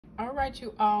All right,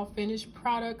 you all, finished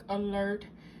product alert.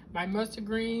 My mustard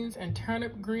greens and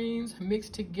turnip greens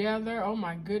mixed together, oh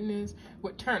my goodness,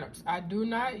 with turnips. I do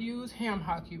not use ham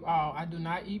hock, you all. I do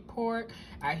not eat pork.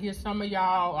 I hear some of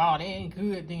y'all, oh, they ain't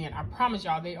good then. I promise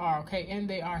y'all they are, okay? And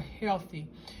they are healthy.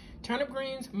 Turnip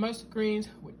greens, mustard greens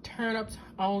with turnips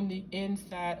on the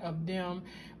inside of them.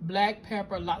 Black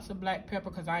pepper, lots of black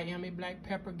pepper because I am a black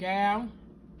pepper gal.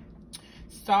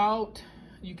 Salt.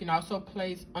 You can also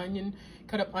place onion,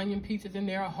 cut up onion pieces in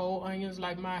there, whole onions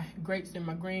like my greats and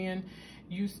my grands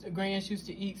used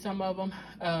to eat some of them.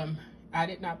 I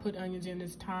did not put onions in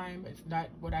this time. It's not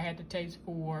what I had the taste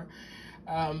for.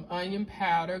 Onion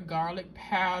powder, garlic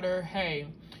powder. Hey,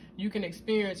 you can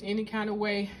experience any kind of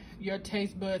way your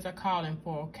taste buds are calling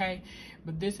for, okay?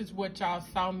 But this is what y'all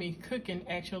saw me cooking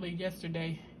actually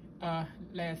yesterday,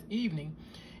 last evening,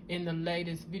 in the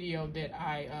latest video that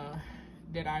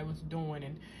I was doing.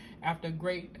 And after a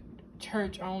great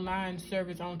church online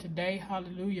service on today,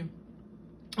 hallelujah,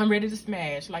 I'm ready to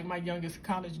smash, like my youngest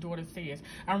college daughter says.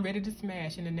 I'm ready to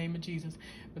smash in the name of Jesus.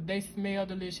 But they smell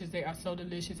delicious. They are so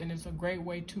delicious, and it's a great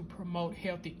way to promote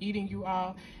healthy eating, you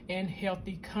all, and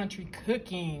healthy country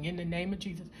cooking in the name of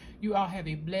Jesus. You all have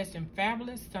a blessed and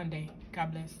fabulous Sunday.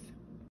 God bless.